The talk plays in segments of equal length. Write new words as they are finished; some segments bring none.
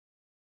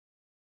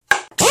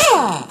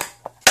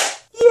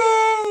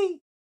Yay!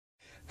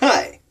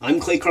 Hi,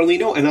 I'm Clay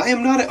Carlino, and I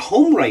am not at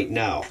home right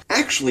now.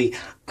 Actually,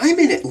 I'm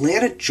in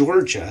Atlanta,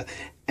 Georgia,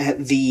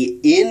 at the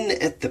Inn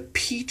at the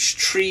Peach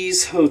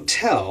Trees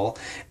Hotel,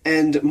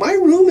 and my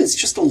room is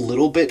just a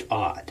little bit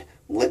odd.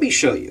 Let me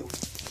show you.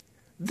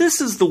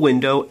 This is the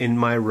window in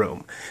my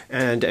room,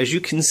 and as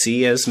you can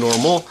see, as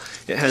normal,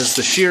 it has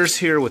the shears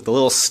here with the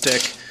little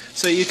stick,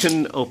 so you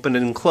can open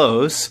and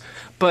close.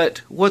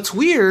 But what's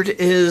weird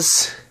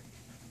is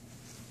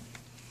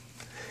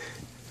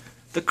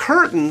the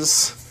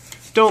curtains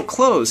don't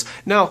close.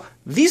 Now,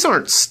 these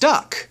aren't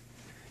stuck.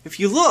 If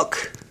you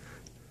look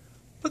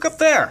up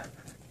there.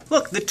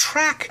 Look, the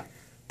track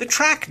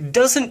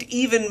doesn't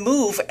even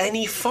move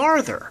any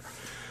farther.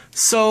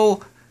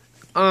 So,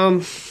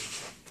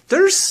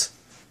 there's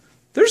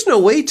no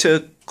way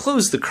to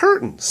close the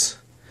curtains.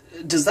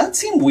 Does that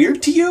seem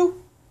weird to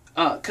you?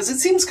 'Cause it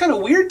seems kind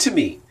of weird to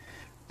me.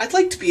 I'd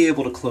like to be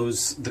able to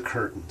close the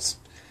curtains,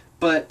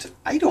 but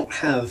I don't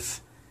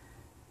have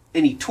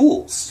any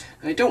tools.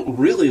 I don't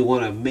really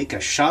want to make a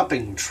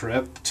shopping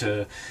trip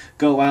to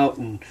go out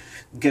and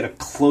get a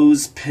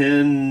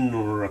clothespin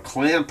or a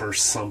clamp or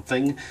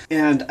something,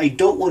 and I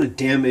don't want to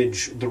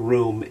damage the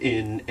room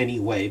in any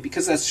way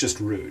because that's just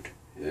rude.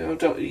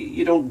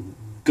 You don't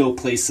go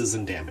places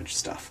and damage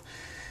stuff.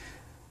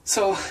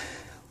 So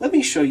let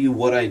me show you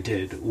what I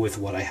did with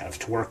what I have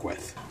to work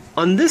with.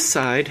 On this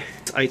side,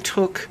 I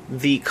took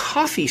the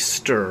coffee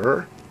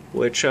stirrer,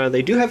 which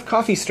they do have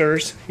coffee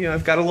stirrers.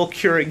 I've got a little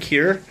Keurig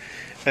here,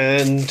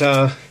 and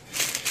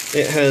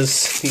it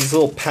has these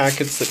little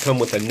packets that come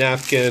with a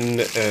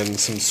napkin and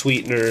some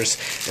sweeteners,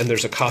 and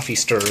there's a coffee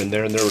stirrer in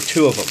there, and there were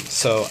two of them.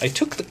 So I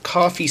took the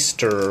coffee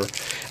stirrer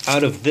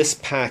out of this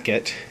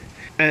packet,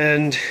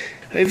 and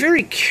I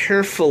very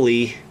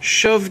carefully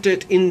shoved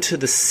it into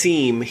the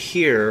seam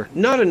here.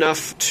 Not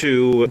enough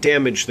to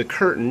damage the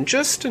curtain,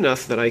 just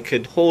enough that I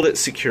could hold it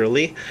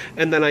securely,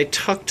 and then I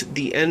tucked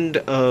the end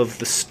of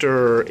the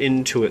stirrer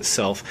into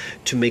itself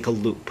to make a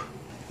loop.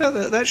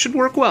 That should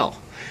work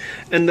well.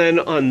 And then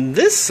on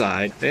this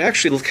side, they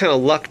actually kind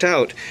of lucked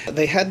out.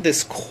 They had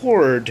this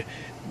cord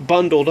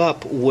bundled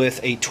up with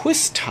a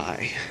twist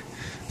tie.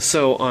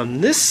 So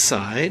on this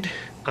side,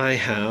 I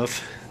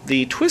have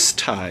the twist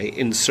tie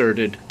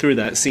inserted through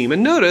that seam.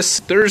 And notice,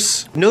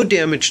 there's no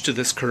damage to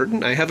this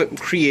curtain. I haven't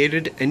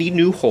created any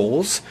new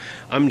holes.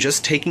 I'm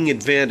just taking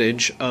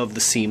advantage of the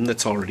seam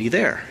that's already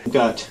there. I've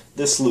got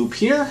this loop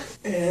here,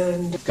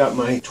 and I've got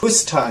my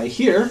twist tie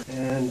here.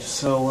 And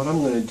so what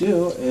I'm going to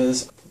do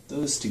is put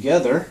those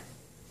together,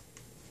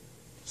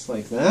 just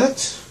like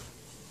that.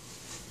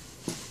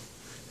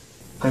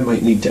 I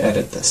might need to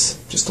edit this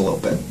just a little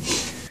bit.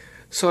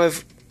 So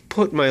I've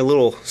put my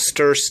little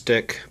stir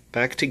stick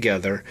back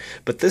together,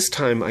 but this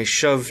time I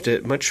shoved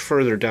it much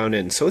further down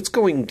in, so it's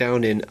going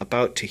down in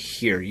about to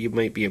here. You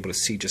might be able to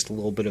see just a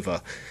little bit of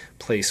a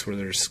place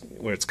where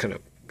it's kind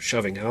of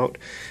shoving out,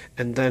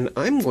 and then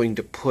I'm going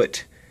to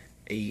put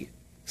a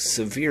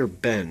severe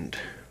bend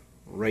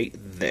right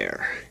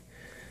there.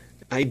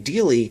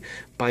 Ideally,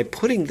 by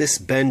putting this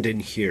bend in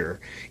here,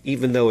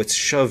 even though it's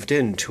shoved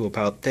in to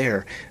about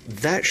there,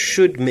 that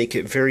should make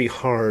it very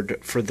hard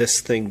for this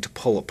thing to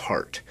pull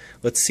apart.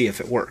 Let's see if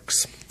it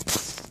works.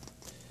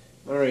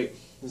 Alright,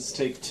 this is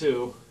take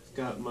two.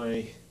 Got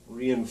my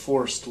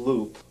reinforced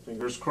loop.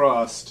 Fingers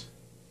crossed.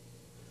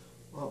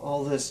 Well,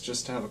 all this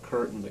just to have a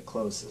curtain that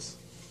closes.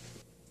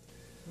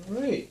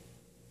 Alright.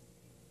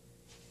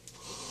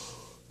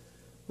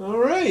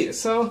 Alright,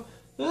 so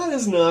that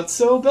is not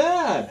so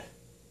bad.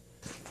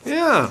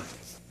 Yeah.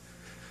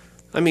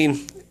 I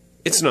mean,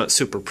 it's not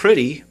super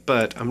pretty,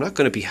 but I'm not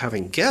going to be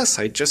having guests.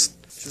 I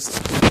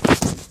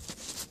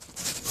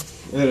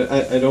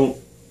don't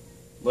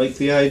like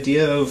the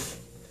idea of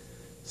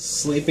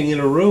sleeping in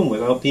a room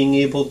without being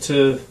able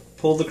to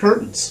pull the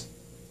curtains.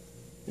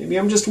 Maybe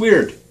I'm just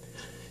weird.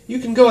 You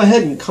can go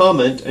ahead and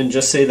comment and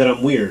just say that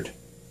I'm weird.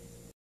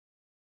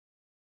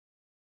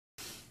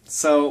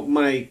 So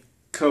my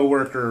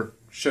coworker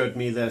showed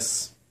me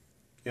this,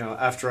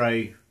 after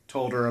I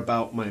told her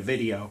about my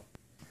video.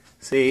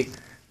 See,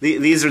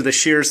 these are the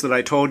shears that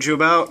I told you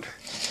about.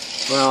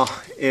 Well,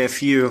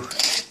 if you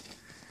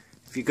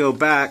go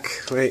back,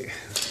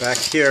 back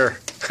here,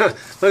 look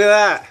at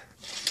that.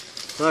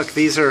 Look,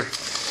 these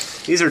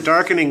are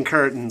darkening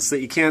curtains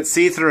that you can't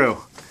see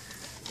through.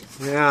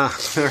 Yeah,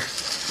 they're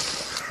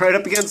right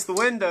up against the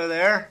window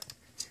there,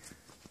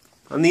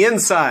 on the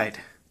inside.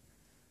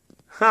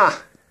 Huh.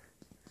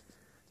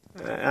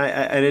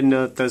 I didn't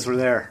know that those were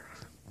there.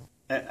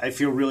 I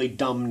feel really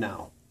dumb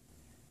now.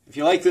 If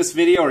you like this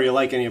video or you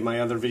like any of my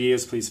other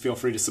videos, please feel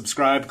free to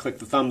subscribe, click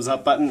the thumbs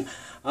up button.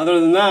 Other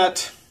than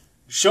that,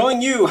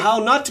 showing you how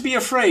not to be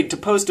afraid to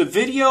post a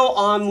video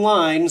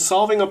online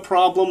solving a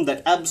problem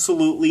that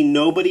absolutely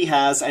nobody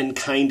has and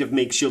kind of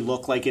makes you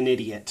look like an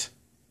idiot.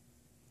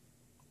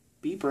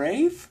 Be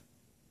brave.